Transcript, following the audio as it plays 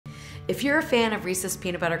If you're a fan of Reese's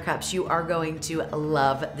Peanut Butter Cups, you are going to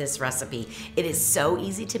love this recipe. It is so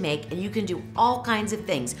easy to make and you can do all kinds of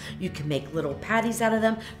things. You can make little patties out of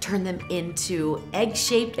them, turn them into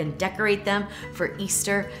egg-shaped and decorate them for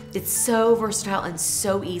Easter. It's so versatile and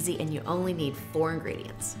so easy and you only need 4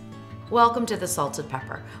 ingredients. Welcome to The Salted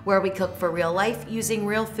Pepper, where we cook for real life using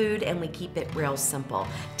real food and we keep it real simple.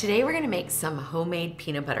 Today we're gonna make some homemade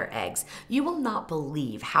peanut butter eggs. You will not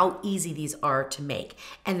believe how easy these are to make.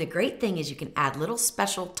 And the great thing is you can add little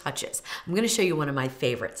special touches. I'm gonna show you one of my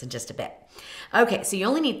favorites in just a bit. Okay, so you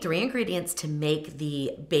only need 3 ingredients to make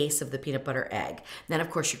the base of the peanut butter egg. Then of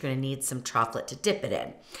course you're gonna need some chocolate to dip it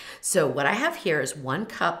in. So what I have here is 1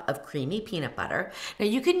 cup of creamy peanut butter. Now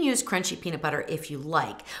you can use crunchy peanut butter if you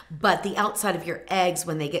like, but the outside of your eggs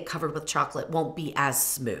when they get covered with chocolate won't be as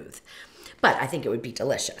smooth. But I think it would be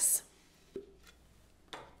delicious.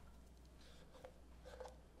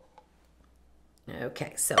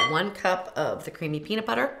 Okay, so 1 cup of the creamy peanut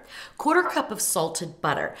butter, 1/4 cup of salted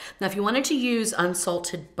butter. Now, if you wanted to use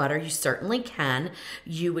unsalted butter, you certainly can.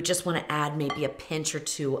 You would just want to add maybe a pinch or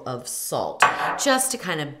 2 of salt, just to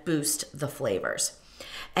kind of boost the flavors.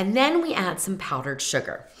 And then we add some powdered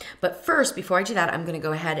sugar. But first, before I do that, I'm gonna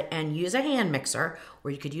go ahead and use a hand mixer,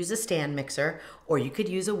 or you could use a stand mixer, or you could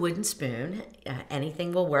use a wooden spoon.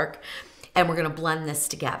 Anything will work. And we're gonna blend this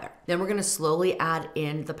together. Then we're gonna slowly add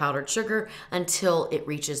in the powdered sugar until it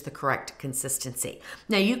reaches the correct consistency.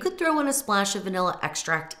 Now you could throw in a splash of vanilla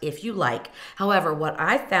extract if you like. However, what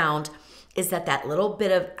I found is that that little bit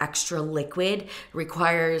of extra liquid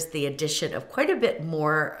requires the addition of quite a bit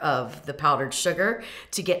more of the powdered sugar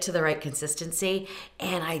to get to the right consistency.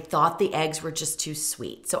 And I thought the eggs were just too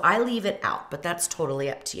sweet. So I leave it out, but that's totally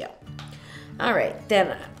up to you. All right,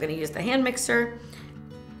 then I'm gonna use the hand mixer.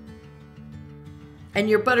 And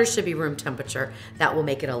your butter should be room temperature. That will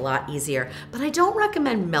make it a lot easier. But I don't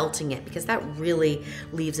recommend melting it because that really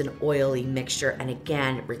leaves an oily mixture and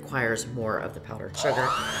again, requires more of the powdered sugar.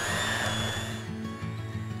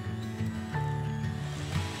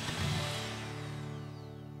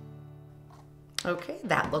 Okay,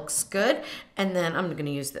 that looks good. And then I'm gonna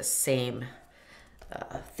use this same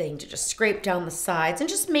thing to just scrape down the sides and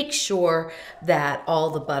just make sure that all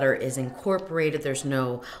the butter is incorporated. There's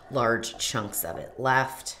no large chunks of it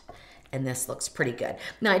left. And this looks pretty good.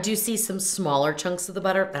 Now I do see some smaller chunks of the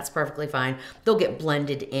butter. That's perfectly fine. They'll get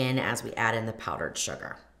blended in as we add in the powdered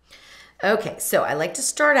sugar. Okay, so I like to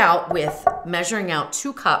start out with measuring out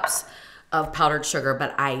 2 cups of powdered sugar,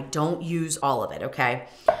 but I don't use all of it, okay?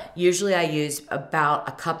 Usually I use about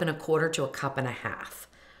 1.25 cups to 1.5 cups.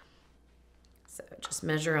 So just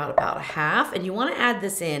measure out about 1/2, and you wanna add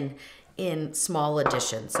this in small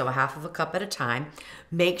additions, so 1/2 cup at a time.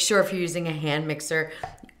 Make sure if you're using a hand mixer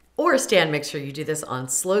or a stand mixer, you do this on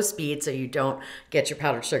slow speed so you don't get your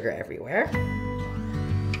powdered sugar everywhere.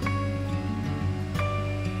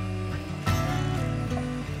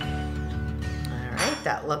 All right,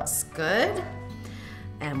 that looks good.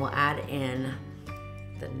 And we'll add in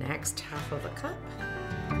the next 1/2 cup.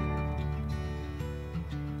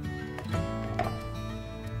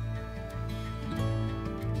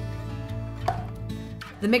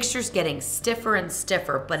 The mixture's getting stiffer and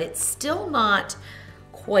stiffer, but it's still not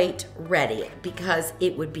quite ready because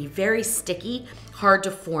it would be very sticky, hard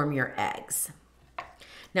to form your eggs.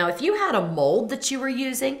 Now, if you had a mold that you were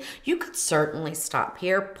using, you could certainly stop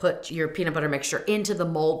here, put your peanut butter mixture into the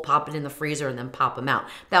mold, pop it in the freezer, and then pop them out.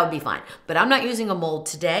 That would be fine. But I'm not using a mold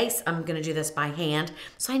today, so I'm gonna do this by hand,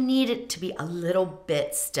 so I need it to be a little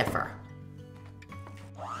bit stiffer.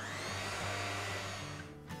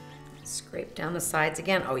 Scrape down the sides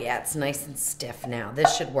again. Oh yeah, it's nice and stiff now.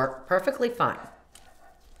 This should work perfectly fine.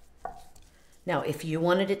 Now, if you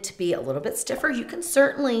wanted it to be a little bit stiffer, you can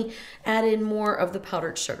certainly add in more of the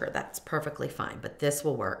powdered sugar. That's perfectly fine, but this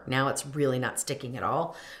will work. Now it's really not sticking at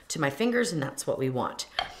all to my fingers, and that's what we want.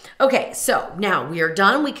 Okay, so now we are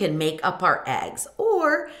done. We can make up our eggs,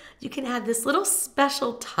 or you can add this little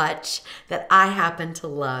special touch that I happen to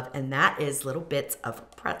love, and that is little bits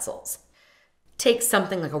of pretzels. Take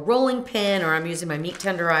something like a rolling pin, or I'm using my meat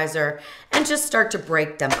tenderizer, and just start to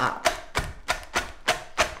break them up.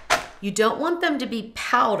 You don't want them to be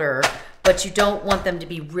powder, but you don't want them to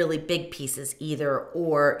be really big pieces either,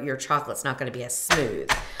 or your chocolate's not gonna be as smooth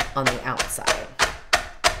on the outside.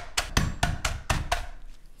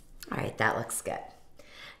 All right, that looks good.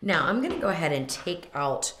 Now I'm gonna go ahead and take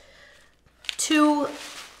out 2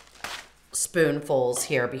 spoonfuls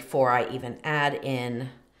here before I even add in,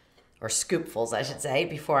 or scoopfuls, I should say,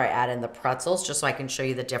 before I add in the pretzels, just so I can show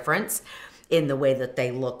you the difference in the way that they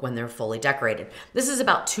look when they're fully decorated. This is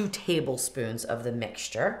about 2 tablespoons of the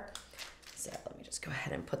mixture. So let me Just go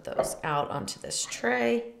ahead and put those out onto this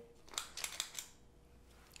tray.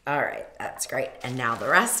 All right, that's great. And now the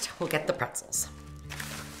rest, we'll get the pretzels.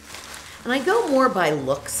 And I go more by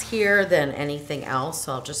looks here than anything else,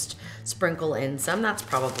 so I'll just sprinkle in some. That's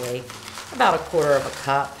probably about 1/4 of a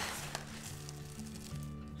cup.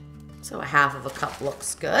 So 1/2 of a cup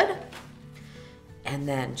looks good. And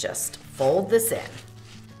then just fold this in.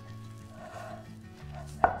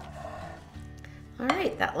 All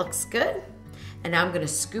right, that looks good. And now I'm gonna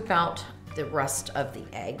scoop out the rest of the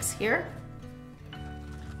eggs here.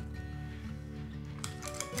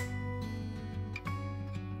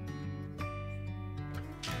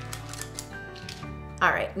 All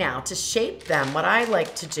right, now to shape them, what I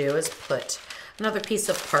like to do is put another piece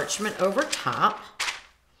of parchment over top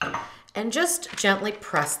and just gently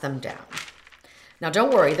press them down. Now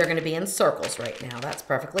don't worry, they're gonna be in circles right now. That's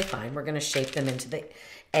perfectly fine. We're gonna shape them into the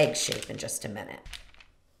egg shape in just a minute.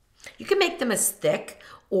 You can make them as thick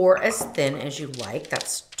or as thin as you like.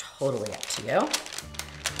 That's totally up to you.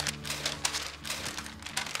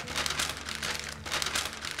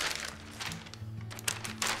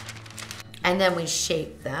 And then we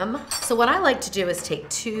shape them. So what I like to do is take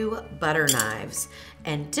 2 butter knives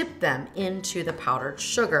and dip them into the powdered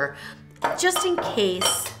sugar, just in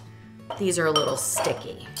case these are a little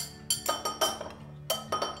sticky.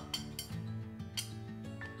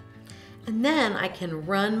 And then I can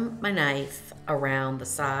run my knife around the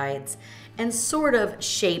sides and sort of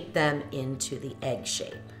shape them into the egg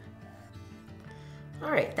shape. All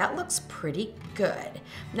right, that looks pretty good.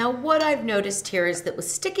 Now what I've noticed here is that was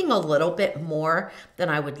sticking a little bit more than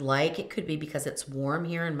I would like. It could be because it's warm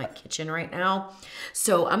here in my kitchen right now.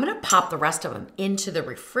 So I'm gonna pop the rest of them into the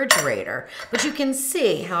refrigerator, but you can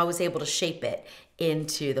see how I was able to shape it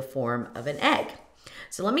into the form of an egg.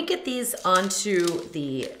 So let me get these onto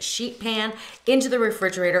the sheet pan, into the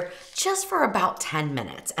refrigerator, just for about 10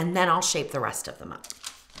 minutes, and then I'll shape the rest of them up.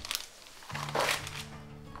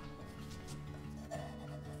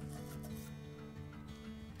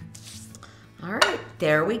 All right,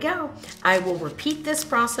 there we go. I will repeat this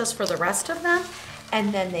process for the rest of them,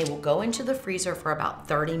 and then they will go into the freezer for about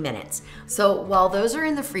 30 minutes. So while those are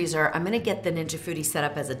in the freezer, I'm gonna get the Ninja Foodi set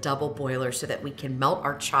up as a double boiler so that we can melt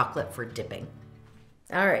our chocolate for dipping.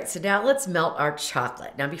 All right, so now let's melt our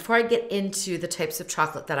chocolate. Now, before I get into the types of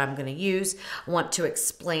chocolate that I'm gonna use, I want to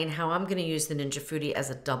explain how I'm gonna use the Ninja Foodi as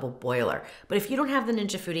a double boiler. But if you don't have the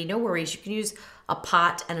Ninja Foodi, no worries. You can use a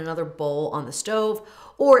pot and another bowl on the stove,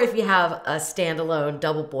 or if you have a standalone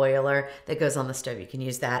double boiler that goes on the stove, you can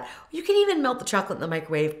use that. You can even melt the chocolate in the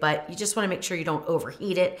microwave, but you just wanna make sure you don't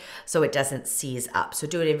overheat it so it doesn't seize up. So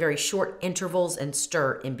do it in very short intervals and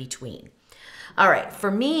stir in between. All right, for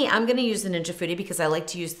me, I'm gonna use the Ninja Foodi because I like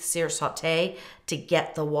to use the sear saute to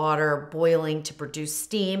get the water boiling to produce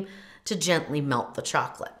steam to gently melt the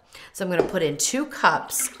chocolate. So I'm gonna put in 2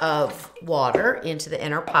 cups of water into the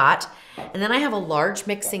inner pot, and then I have a large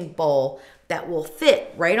mixing bowl that will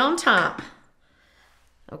fit right on top,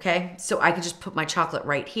 okay? So I can just put my chocolate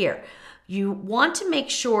right here. You want to make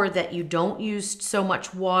sure that you don't use so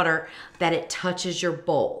much water that it touches your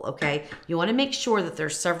bowl, okay? You wanna make sure that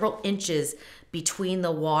there's several inches between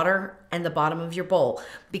the water and the bottom of your bowl,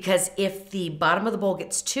 because if the bottom of the bowl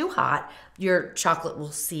gets too hot, your chocolate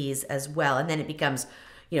will seize as well, and then it becomes,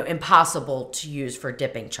 impossible to use for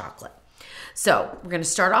dipping chocolate. So we're gonna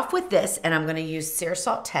start off with this, and I'm gonna use sear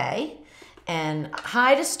saute, and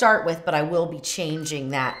high to start with, but I will be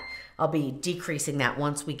changing that. I'll be decreasing that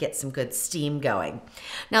once we get some good steam going.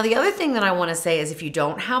 Now, the other thing that I wanna say is if you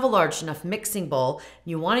don't have a large enough mixing bowl,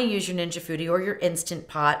 you wanna use your Ninja Foodi or your Instant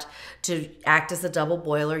Pot to act as a double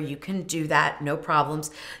boiler, you can do that, no problems.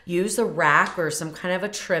 Use a rack or some kind of a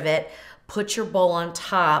trivet, put your bowl on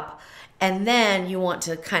top, and then you want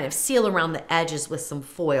to kind of seal around the edges with some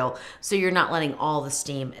foil so you're not letting all the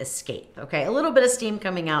steam escape, okay? A little bit of steam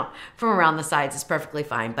coming out from around the sides is perfectly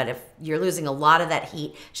fine, but if you're losing a lot of that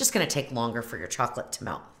heat, it's just gonna take longer for your chocolate to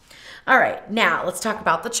melt. All right, now let's talk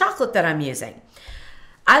about the chocolate that I'm using.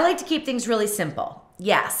 I like to keep things really simple.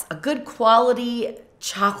 Yes, a good quality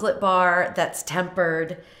chocolate bar that's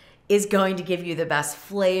tempered is going to give you the best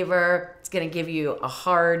flavor. It's gonna give you a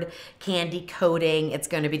hard candy coating. It's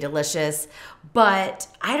gonna be delicious, but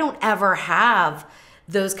I don't ever have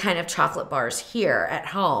those kind of chocolate bars here at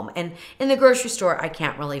home. And in the grocery store, I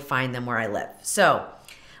can't really find them where I live. So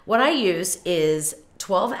what I use is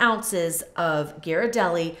 12 ounces of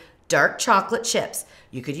Ghirardelli dark chocolate chips.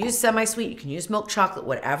 You could use semi-sweet, you can use milk chocolate,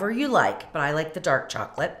 whatever you like, but I like the dark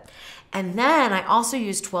chocolate. And then I also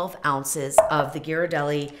use 12 ounces of the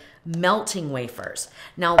Ghirardelli melting wafers.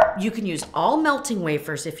 Now, you can use all melting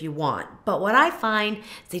wafers if you want, but what I find is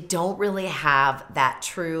they don't really have that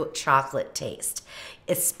true chocolate taste,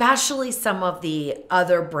 especially some of the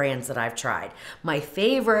other brands that I've tried. My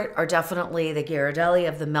favorite are definitely the Ghirardelli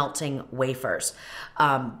of the melting wafers.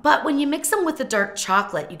 But when you mix them with the dark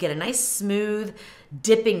chocolate, you get a nice smooth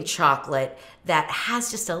dipping chocolate that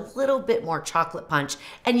has just a little bit more chocolate punch,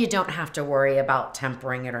 and you don't have to worry about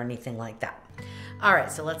tempering it or anything like that. All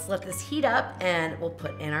right, so let's let this heat up and we'll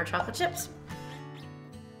put in our chocolate chips.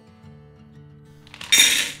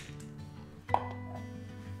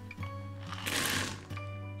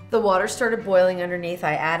 The water started boiling underneath.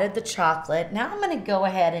 I added the chocolate. Now I'm gonna go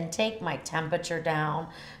ahead and take my temperature down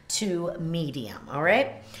to medium, all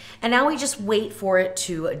right? And now we just wait for it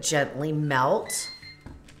to gently melt.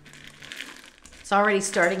 It's already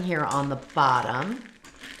starting here on the bottom.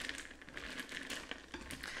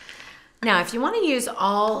 Now, if you want to use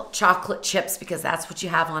all chocolate chips because that's what you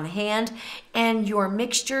have on hand and your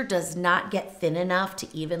mixture does not get thin enough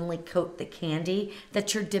to evenly coat the candy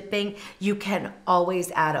that you're dipping, you can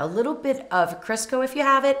always add a little bit of Crisco if you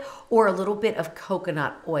have it, or a little bit of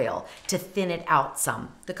coconut oil to thin it out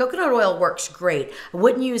some. The coconut oil works great. I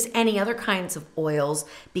wouldn't use any other kinds of oils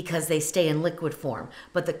because they stay in liquid form,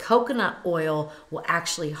 but the coconut oil will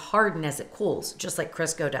actually harden as it cools, just like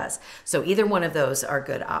Crisco does. So either one of those are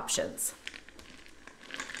good options.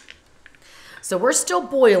 So we're still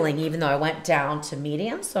boiling even though I went down to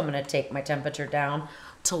medium. So I'm gonna take my temperature down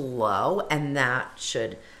to low and that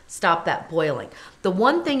should stop that boiling. The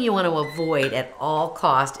one thing you want to avoid at all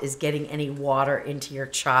cost is getting any water into your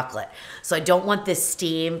chocolate. So I don't want this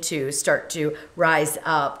steam to start to rise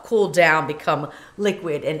up, cool down, become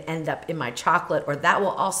liquid and end up in my chocolate, or that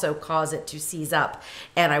will also cause it to seize up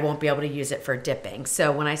and I won't be able to use it for dipping.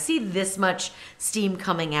 So when I see this much steam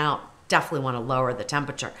coming out, definitely want to lower the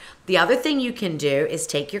temperature. The other thing you can do is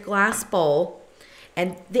take your glass bowl,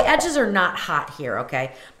 and the edges are not hot here,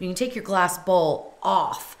 okay? You can take your glass bowl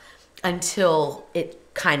off until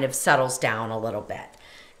it kind of settles down a little bit.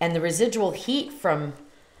 And the residual heat from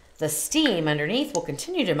the steam underneath will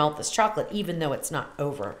continue to melt this chocolate even though it's not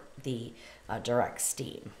over the direct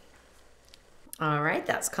steam. All right,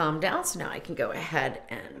 that's calmed down. So now I can go ahead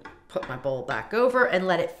and put my bowl back over and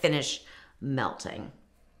let it finish melting.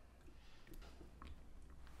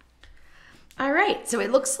 All right, so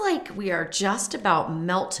it looks like we are just about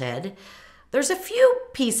melted. There's a few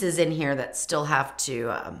pieces in here that still have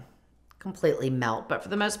to completely melt, but for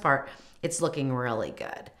the most part, it's looking really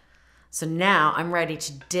good. So now I'm ready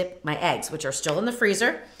to dip my eggs, which are still in the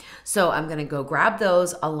freezer. So I'm gonna go grab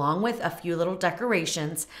those along with a few little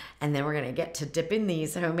decorations, and then we're gonna get to dipping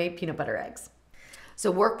these homemade peanut butter eggs. So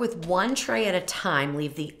work with one tray at a time,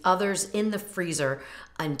 leave the others in the freezer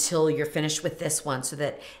until you're finished with this one so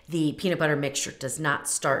that the peanut butter mixture does not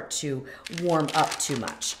start to warm up too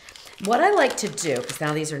much. What I like to do, because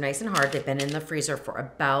now these are nice and hard, they've been in the freezer for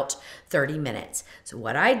about 30 minutes. So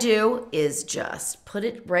what I do is just put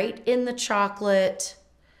it right in the chocolate,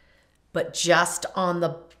 but just on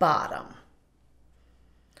the bottom.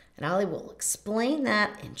 And I will explain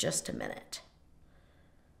that in just a minute.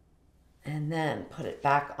 And then put it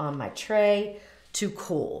back on my tray to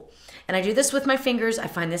cool. And I do this with my fingers. I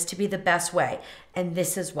find this to be the best way. And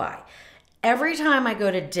this is why. Every time I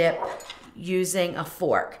go to dip using a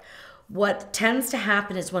fork, what tends to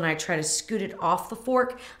happen is when I try to scoot it off the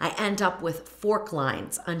fork, I end up with fork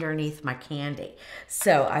lines underneath my candy.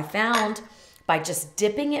 So I found by just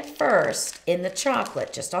dipping it first in the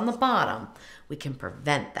chocolate, just on the bottom, we can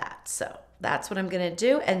prevent that. So that's what I'm gonna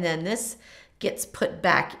do. And then this gets put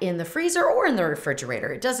back in the freezer or in the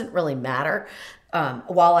refrigerator. It doesn't really matter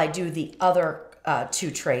while I do the other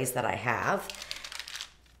two trays that I have.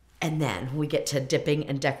 And then we get to dipping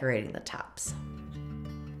and decorating the tops.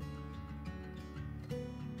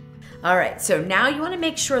 All right, so now you wanna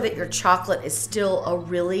make sure that your chocolate is still a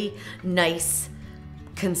really nice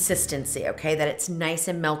consistency, okay? That it's nice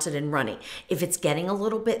and melted and runny. If it's getting a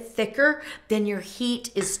little bit thicker, then your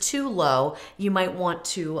heat is too low. You might want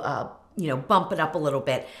to bump it up a little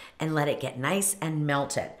bit and let it get nice and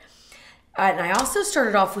melted. And I also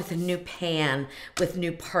started off with a new pan with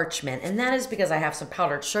new parchment, and that is because I have some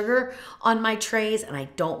powdered sugar on my trays and I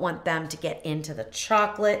don't want them to get into the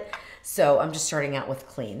chocolate. So I'm just starting out with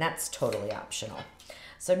clean. That's totally optional.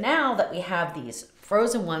 So now that we have these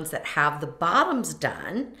frozen ones that have the bottoms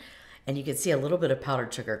done, and you can see a little bit of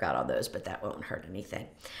powdered sugar got on those, but that won't hurt anything.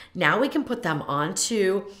 Now we can put them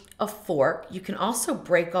onto a fork. You can also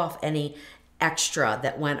break off any extra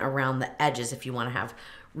that went around the edges if you want to have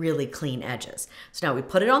really clean edges. So now we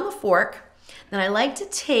put it on the fork, Then I like to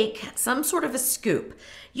take some sort of a scoop.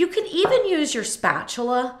 You can even use your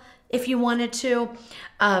spatula if you wanted to,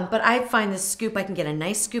 but I find this scoop, I can get a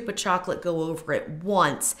nice scoop of chocolate, go over it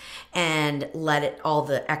once, and let it all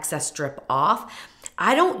the excess drip off.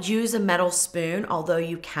 I don't use a metal spoon, although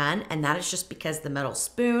you can, and that is just because the metal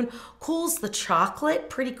spoon cools the chocolate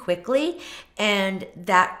pretty quickly, and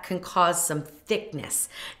that can cause some thickness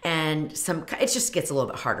and it just gets a little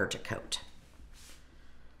bit harder to coat.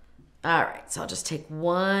 All right, so I'll just take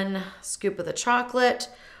one scoop of the chocolate,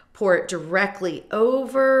 pour it directly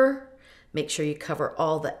over, make sure you cover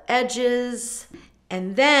all the edges,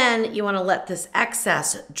 and then you want to let this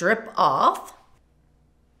excess drip off.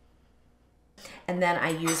 And then I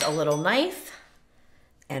use a little knife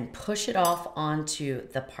and push it off onto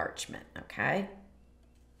the parchment, okay?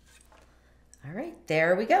 All right,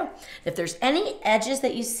 there we go. If there's any edges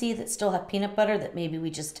that you see that still have peanut butter that maybe we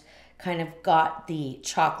just kind of got the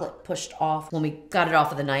chocolate pushed off when we got it off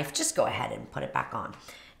with a knife, just go ahead and put it back on.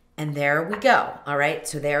 And there we go. All right,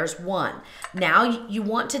 so there's one. Now you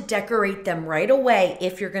want to decorate them right away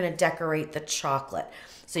if you're gonna decorate the chocolate.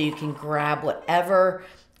 So you can grab whatever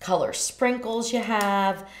color sprinkles you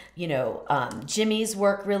have, you know, jimmies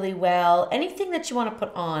work really well. Anything that you want to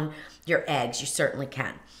put on your eggs, you certainly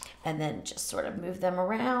can. And then just sort of move them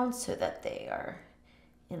around so that they are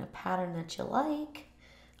in a pattern that you like.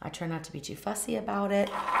 I try not to be too fussy about it.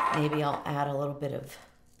 Maybe I'll add a little bit of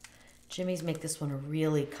jimmies, make this one a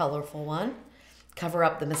really colorful one. Cover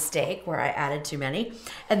up the mistake where I added too many.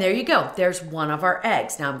 And there you go, there's one of our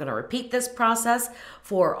eggs. Now I'm gonna repeat this process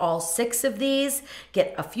for all 6 of these,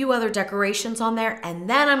 get a few other decorations on there, and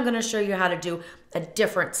then I'm gonna show you how to do a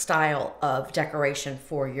different style of decoration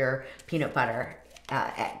for your peanut butter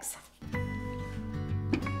eggs.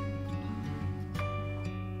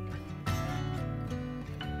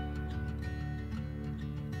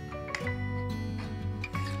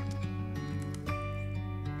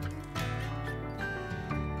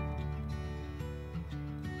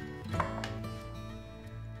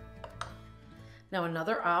 Now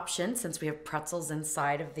another option, since we have pretzels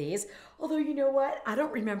inside of these, although you know what? I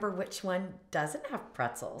don't remember which one doesn't have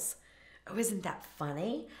pretzels. Oh, isn't that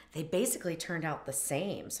funny? They basically turned out the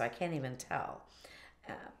same, so I can't even tell.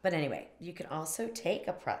 But anyway, you can also take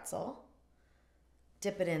a pretzel,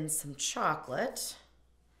 dip it in some chocolate,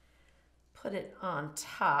 put it on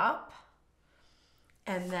top,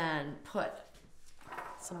 and then put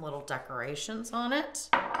some little decorations on it.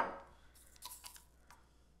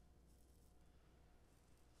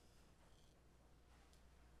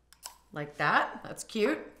 Like that, that's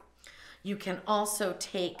cute. You can also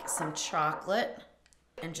take some chocolate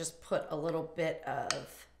and just put a little bit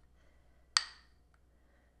of,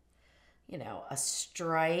 you know, a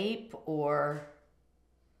stripe or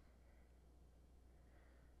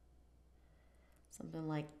something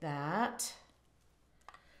like that.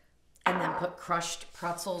 And then put crushed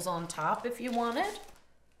pretzels on top if you wanted.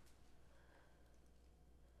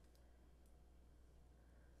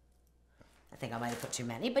 I think I might have put too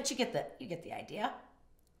many, but you get the idea.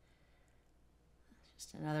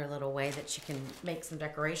 Just another little way that you can make some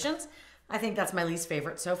decorations. I think that's my least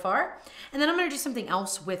favorite so far. And then I'm gonna do something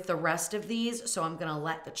else with the rest of these, so I'm gonna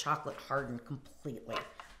let the chocolate harden completely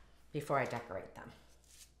before I decorate them.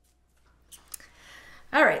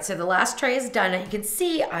 All right, so the last tray is done. And you can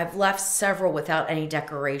see I've left several without any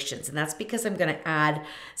decorations, and that's because I'm gonna add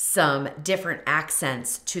some different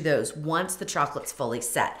accents to those once the chocolate's fully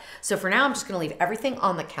set. So for now, I'm just gonna leave everything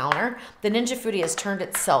on the counter. The Ninja Foodi has turned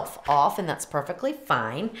itself off, and that's perfectly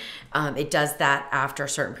fine. It does that after a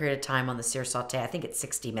certain period of time on the sear saute. I think it's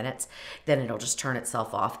 60 minutes, then it'll just turn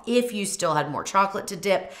itself off. If you still had more chocolate to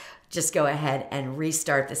dip, just go ahead and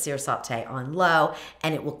restart the sear saute on low,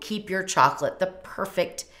 and it will keep your chocolate the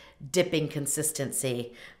perfect dipping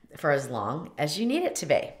consistency for as long as you need it to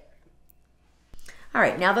be. All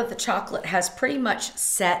right, now that the chocolate has pretty much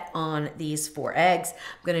set on these 4 eggs,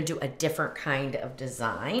 I'm gonna do a different kind of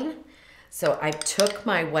design. So I took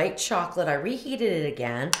my white chocolate, I reheated it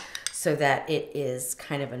again so that it is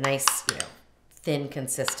kind of a nice, you know, thin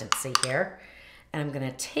consistency here. And I'm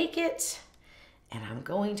gonna take it and I'm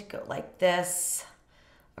going to go like this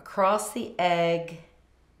across the egg.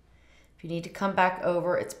 If you need to come back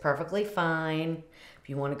over, it's perfectly fine. If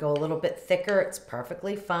you want to go a little bit thicker, it's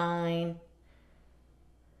perfectly fine.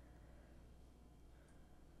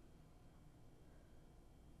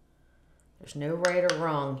 There's no right or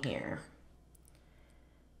wrong here.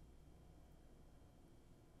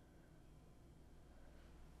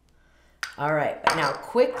 All right, but now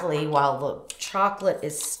quickly, while the chocolate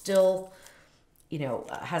is still, you know,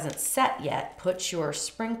 hasn't set yet, put your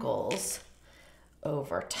sprinkles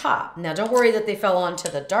over top. Now don't worry that they fell onto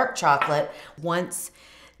the dark chocolate. Once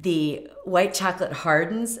the white chocolate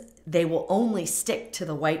hardens, they will only stick to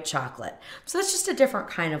the white chocolate. So that's just a different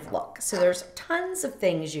kind of look. So there's tons of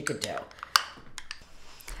things you could do.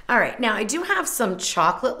 All right, now I do have some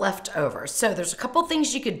chocolate left over. So there's a couple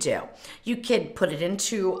things you could do. You could put it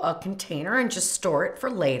into a container and just store it for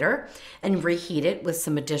later and reheat it with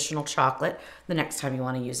some additional chocolate the next time you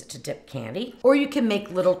want to use it to dip candy. Or you can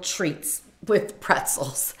make little treats with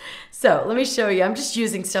pretzels. So let me show you. I'm just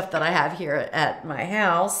using stuff that I have here at my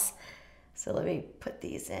house. So let me put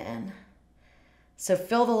these in. So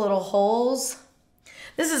fill the little holes.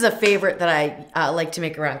 This is a favorite that I like to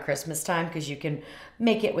make around Christmas time because you can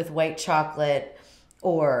make it with white chocolate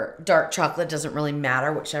or dark chocolate. Doesn't really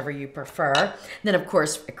matter, whichever you prefer. And then of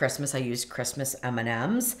course at Christmas I use Christmas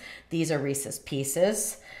M&Ms. These are Reese's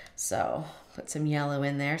Pieces. So put some yellow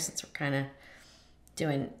in there since we're kind of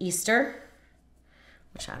doing Easter.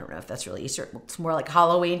 Which I don't know if that's really Easter. It looks more like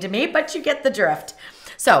Halloween to me, but you get the drift.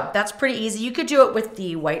 So that's pretty easy. You could do it with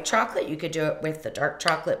the white chocolate. You could do it with the dark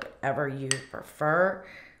chocolate, whatever you prefer.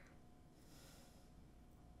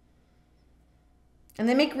 And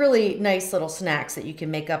they make really nice little snacks that you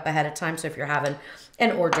can make up ahead of time. So if you're having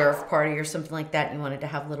an hors d'oeuvre party or something like that, and you wanted to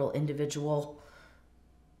have little individual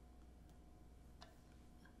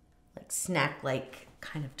like snack-like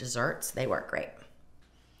kind of desserts, they work great.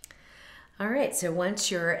 All right, so once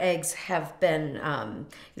your eggs have been,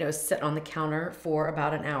 sit on the counter for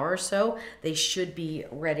about an hour or so, they should be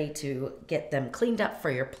ready to get them cleaned up for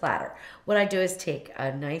your platter. What I do is take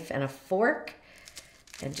a knife and a fork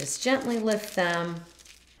and just gently lift them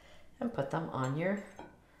and put them on your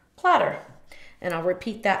platter. And I'll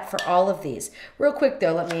repeat that for all of these. Real quick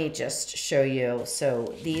though, let me just show you.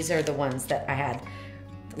 So these are the ones that I had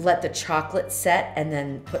let the chocolate set and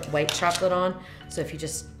then put white chocolate on. So if you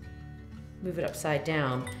just move it upside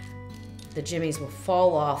down, the jimmies will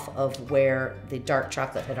fall off of where the dark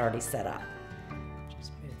chocolate had already set up.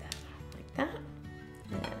 Just move that like that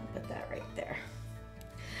and put that right there.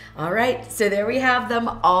 All right, so there we have them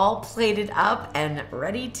all plated up and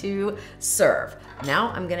ready to serve.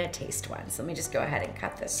 Now I'm gonna taste one. So let me just go ahead and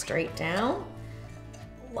cut this straight down.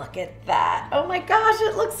 Look at that. Oh my gosh,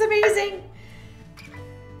 it looks amazing.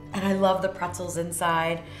 And I love the pretzels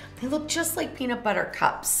inside. They look just like peanut butter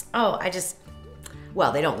cups. Oh,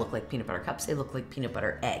 well, they don't look like peanut butter cups. They look like peanut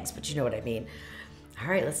butter eggs, but you know what I mean. All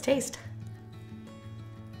right, let's taste.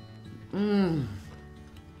 Mmm.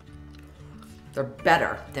 They're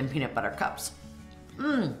better than peanut butter cups.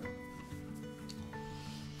 Mmm.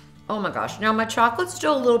 Oh my gosh. Now my chocolate's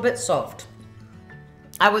still a little bit soft.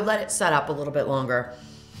 I would let it set up a little bit longer.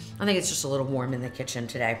 I think it's just a little warm in the kitchen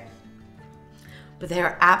today. But they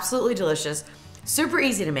are absolutely delicious, super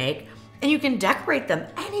easy to make, and you can decorate them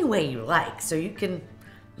any way you like. So you can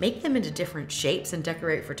make them into different shapes and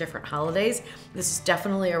decorate for different holidays. This is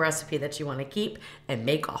definitely a recipe that you want to keep and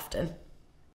make often.